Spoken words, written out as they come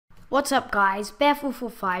What's up guys,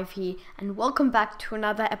 Bear445 here, and welcome back to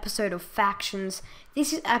another episode of Factions.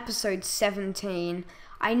 This is episode 17.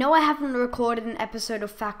 I know I haven't recorded an episode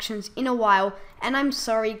of Factions in a while, and I'm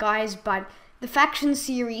sorry guys, but the Faction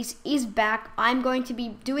series is back. I'm going to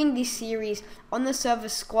be doing this series on the server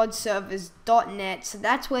squadservers.net, so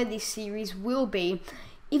that's where this series will be.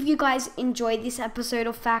 If you guys enjoyed this episode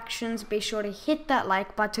of Factions, be sure to hit that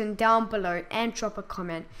like button down below and drop a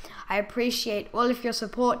comment. I appreciate all of your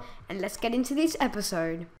support, and let's get into this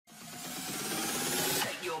episode.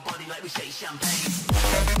 Your body like we say champagne.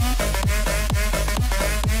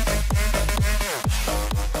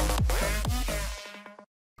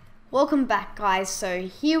 Welcome back guys, so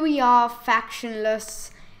here we are,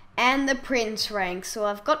 Factionless and the Prince rank. So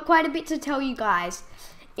I've got quite a bit to tell you guys.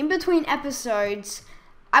 In between episodes,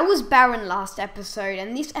 I was Baron last episode,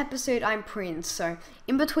 and this episode I'm Prince. So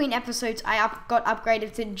in between episodes I got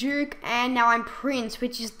upgraded to Duke, and now I'm Prince,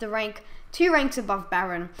 which is the rank 2 ranks above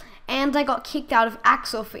Baron. And I got kicked out of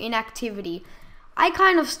Axel for inactivity. I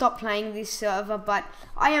kind of stopped playing this server, but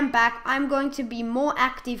I am back. I'm going to be more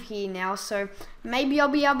active here now, so maybe I'll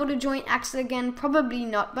be able to join Axel again. Probably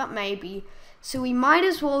not, but maybe. So we might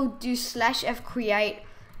as well do /F create.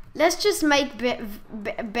 Let's just make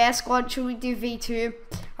Bear Squad. Should we do V2?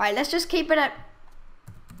 Alright, let's just keep it at...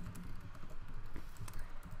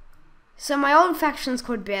 So my old faction's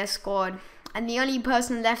called Bear Squad, and the only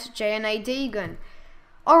person left is JNA Deegan.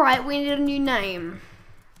 Alright, we need a new name.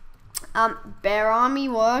 Bear Army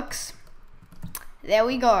works. There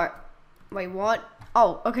we go. Wait, what?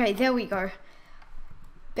 Oh, okay, there we go.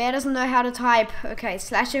 Bear doesn't know how to type. Okay,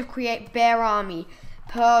 /F create Bear Army.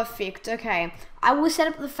 Perfect. Okay, I will set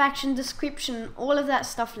up the faction description, all of that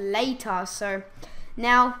stuff later. So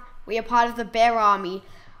now we are part of the Bear Army.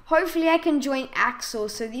 Hopefully I can join Axel,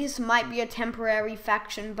 so this might be a temporary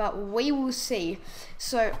faction, but we will see.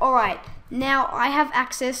 So alright, now I have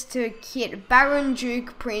access to Kit, Baron,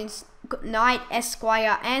 Duke, Prince, Knight,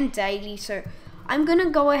 Esquire and Daily. So I'm gonna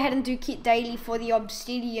go ahead and do Kit Daily for the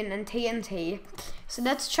Obsidian and TNT. So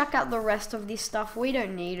let's chuck out the rest of this stuff, we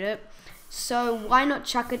don't need it. So why not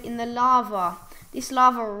chuck it in the lava? This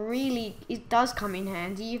lava really, it does come in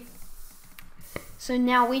handy. So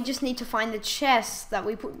now we just need to find the chests that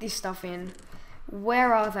we put this stuff in.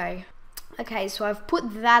 Where are they? Okay, so I've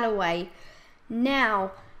put that away.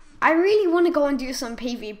 Now, I really want to go and do some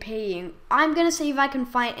PvPing. I'm going to see if I can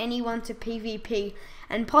find anyone to PvP.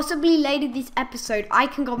 And possibly later this episode, I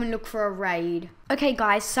can go and look for a raid. Okay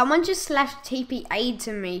guys, someone just /TP aid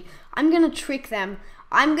to me. I'm going to trick them.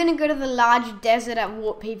 I'm going to go to the large desert at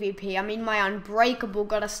Warp PvP. I mean, my Unbreakable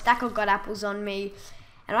got a stack of God Apples on me.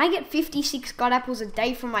 And I get 56 God Apples a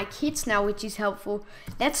day from my kits now, which is helpful.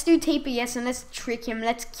 Let's do TPS and let's trick him.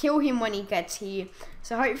 Let's kill him when he gets here.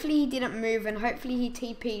 So hopefully he didn't move and hopefully he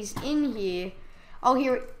TPs in here. Oh,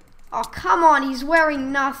 here. Oh, come on. He's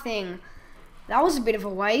wearing nothing. That was a bit of a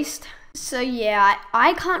waste. So yeah,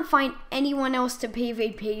 I can't find anyone else to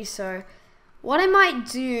PvP, so... what I might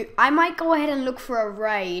do, I might go ahead and look for a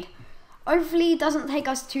raid. Hopefully it doesn't take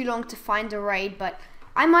us too long to find a raid, but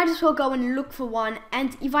I might as well go and look for one,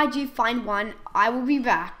 and if I do find one, I will be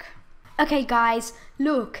back. Okay guys,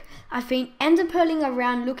 look, I've been enderpearling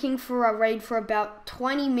around looking for a raid for about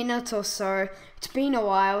 20 minutes or so. It's been a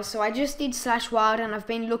while, so I just did /wild and I've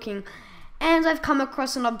been looking, and I've come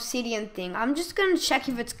across an obsidian thing. I'm just going to check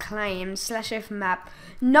if it's claimed, /F map.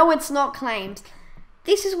 No, it's not claimed.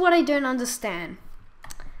 This is what I don't understand.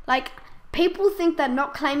 Like, people think that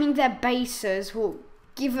not claiming their bases will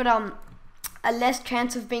give it a less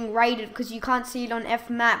chance of being raided because you can't see it on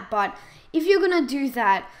FMap, but if you're gonna do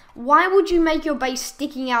that, why would you make your base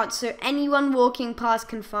sticking out so anyone walking past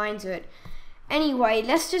can find it? Anyway,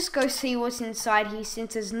 let's just go see what's inside here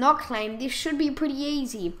since it's not claimed. This should be pretty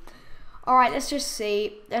easy. Alright, let's just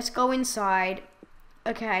see. Let's go inside.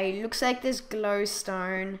 Okay, looks like there's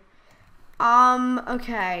glowstone.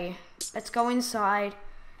 Okay, let's go inside.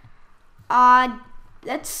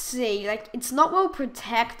 Let's see, like, it's not well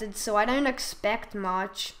protected, so I don't expect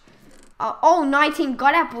much. Oh, 19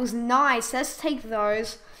 God Apples, nice, let's take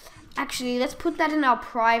those. Actually, let's put that in our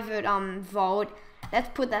private, vault. Let's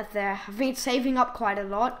put that there. I've been saving up quite a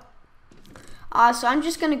lot. So I'm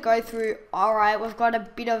just gonna go through, alright, we've got a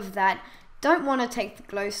bit of that. Don't want to take the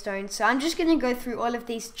glowstone, so I'm just gonna go through all of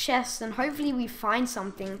these chests, and hopefully we find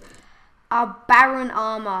something. Baron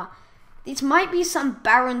armor. This might be some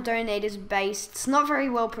Baron donator's base. It's not very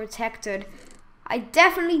well protected. I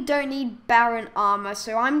definitely don't need Baron armor,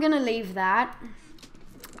 so I'm gonna leave that.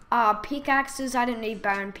 Pickaxes, I don't need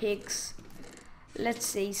Baron picks. Let's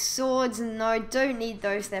see, swords, no, don't need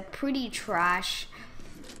those. They're pretty trash.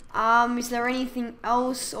 Is there anything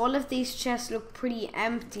else? All of these chests look pretty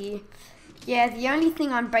empty. Yeah, the only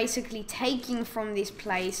thing I'm basically taking from this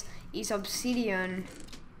place is obsidian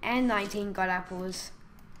and 19 god apples.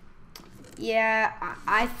 Yeah,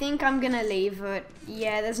 I think I'm gonna leave it.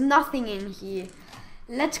 Yeah, there's nothing in here.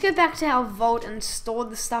 Let's go back to our vault and store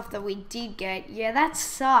the stuff that we did get. Yeah, that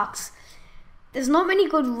sucks. There's not many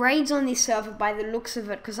good raids on this server by the looks of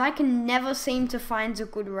it, because I can never seem to find a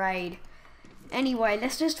good raid. Anyway,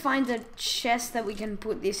 let's just find a chest that we can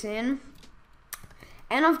put this in.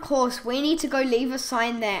 And of course, we need to go leave a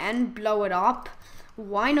sign there and blow it up.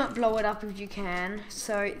 Why not blow it up if you can?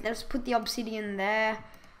 So let's put the obsidian there.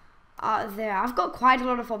 There. I've got quite a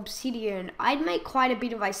lot of obsidian. I'd make quite a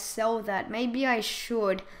bit if I sell that. Maybe I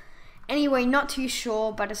should. Anyway, not too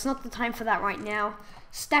sure, but it's not the time for that right now.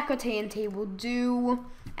 Stack of TNT will do.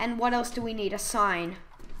 And what else do we need? A sign.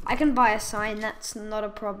 I can buy a sign. That's not a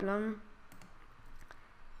problem.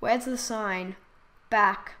 Where's the sign?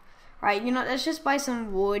 Back. Right, you know, let's just buy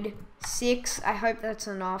some wood. 6. I hope that's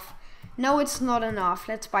enough. No, it's not enough.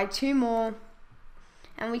 Let's buy 2 more.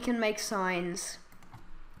 And we can make signs.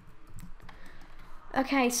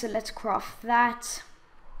 Okay, so let's craft that.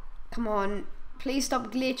 Come on. Please stop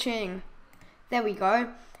glitching. There we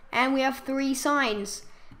go. And we have 3 signs.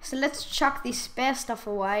 So let's chuck this spare stuff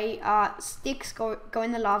away. Sticks, go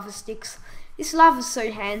in the lava sticks. This lava's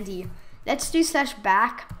so handy. Let's do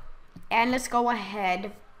 /back. And let's go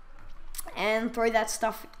ahead and throw that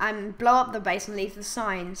stuff and blow up the base and leave the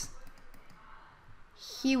signs.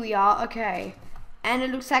 Here we are. Okay. And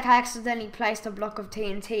it looks like I accidentally placed a block of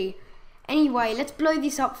TNT. Anyway, let's blow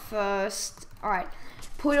this up first. Alright,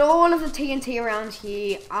 put all of the TNT around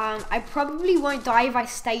here. I probably won't die if I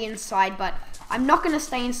stay inside, but I'm not going to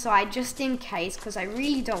stay inside just in case, because I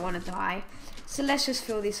really don't want to die. So let's just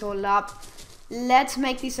fill this all up. Let's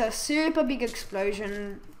make this a super big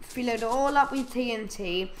explosion. Fill it all up with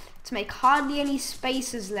TNT. To make hardly any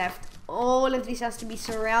spaces left. All of this has to be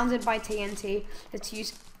surrounded by TNT. Let's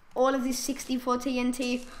use all of this 64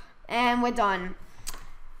 TNT, and we're done.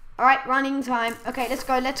 Alright, running time. Okay, let's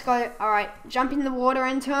go, let's go. Alright, jump in the water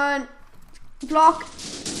and turn. Block.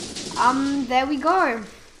 There we go.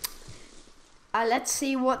 Let's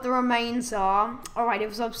see what the remains are. Alright, it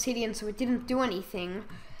was obsidian, so it didn't do anything.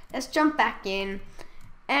 Let's jump back in.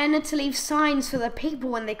 And to leave signs for the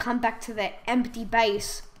people when they come back to their empty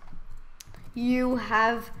base. You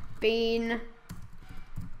have been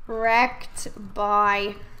wrecked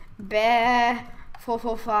by Bear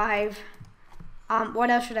 445. What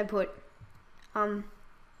else should I put?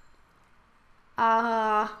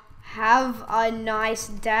 Have a nice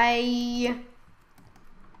day.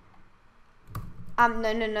 No,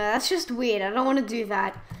 that's just weird. I don't want to do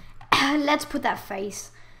that. Let's put that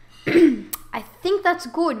face. I think that's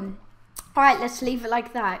good. Alright, let's leave it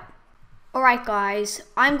like that. Alright guys,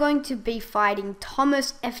 I'm going to be fighting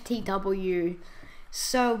Thomas FTW.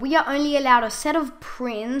 So we are only allowed a set of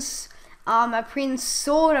prints. A prince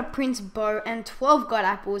sword, a prince bow, and 12 god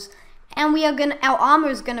apples, and our armor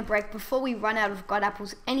is gonna break before we run out of god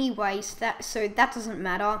apples anyway, so that doesn't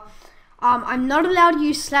matter. I'm not allowed to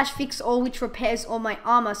use /fix all, which repairs all my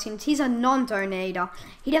armor, since he's a non-donator.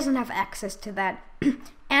 He doesn't have access to that.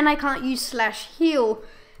 And I can't use /heal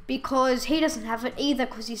because he doesn't have it either,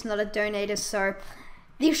 because he's not a donator. So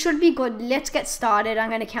this should be good. Let's get started. I'm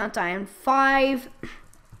gonna count down 5,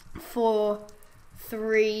 4,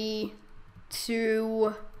 3,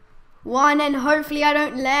 2, 1, and hopefully I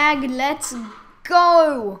don't lag. Let's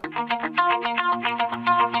go!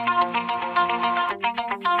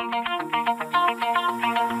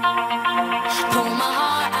 Pull my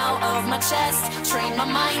heart out of my chest, train my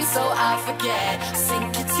mind so I forget.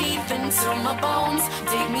 Sink your teeth into my bones,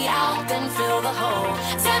 dig me out, then fill the hole.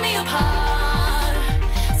 Tear me apart,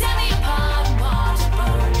 tear me apart and watch it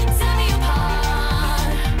burn. Tear me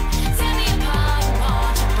apart, tear me apart and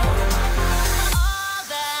watch it burn. All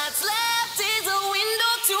that's left is a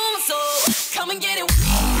window to my soul. Come and get it.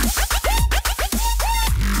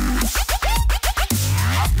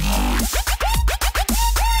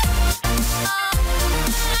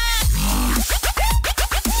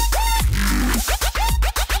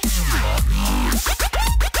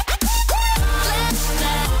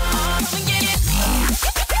 Come and get it.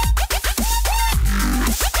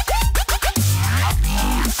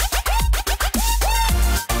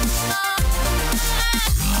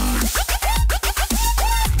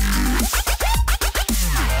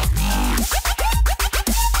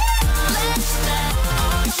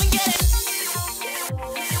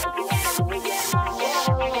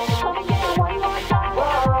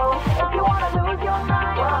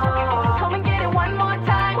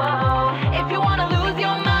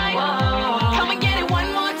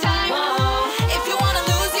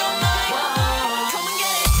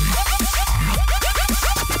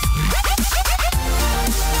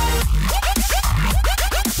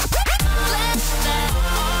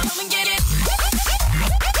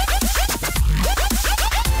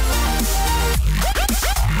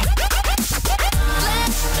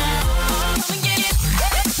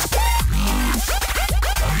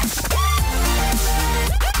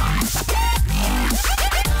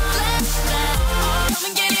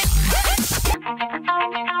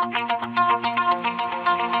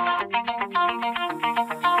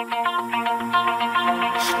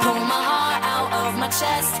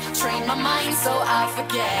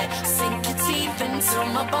 forget. Sink your teeth into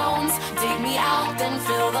my bones, dig me out, then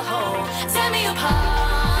fill the hole. Tear me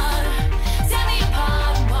apart, tear me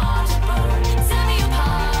apart and watch it burn. Tear me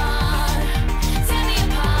apart, tear me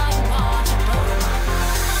apart and watch it burn.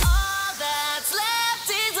 All that's left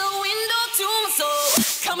is a window to my soul.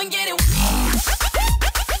 Come and get it.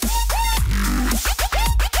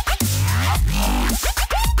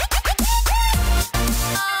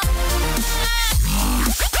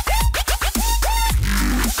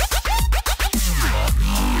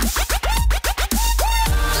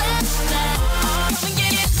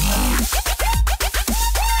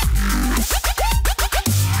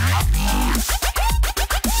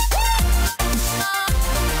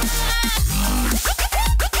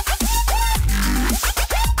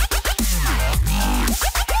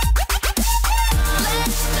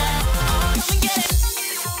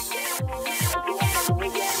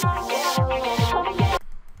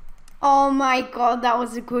 Oh my god, that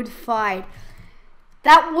was a good fight.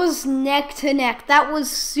 That was neck to neck. That was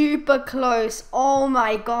super close. Oh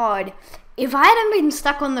my god. If I hadn't been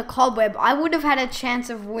stuck on the cobweb, I would have had a chance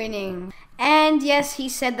of winning. And yes, he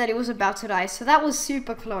said that it was about to die, so that was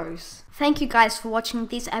super close. Thank you guys for watching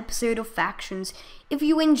this episode of Factions. If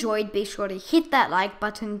you enjoyed, be sure to hit that like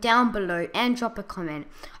button down below and drop a comment.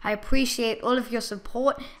 I appreciate all of your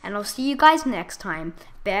support, and I'll see you guys next time.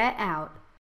 Bear out.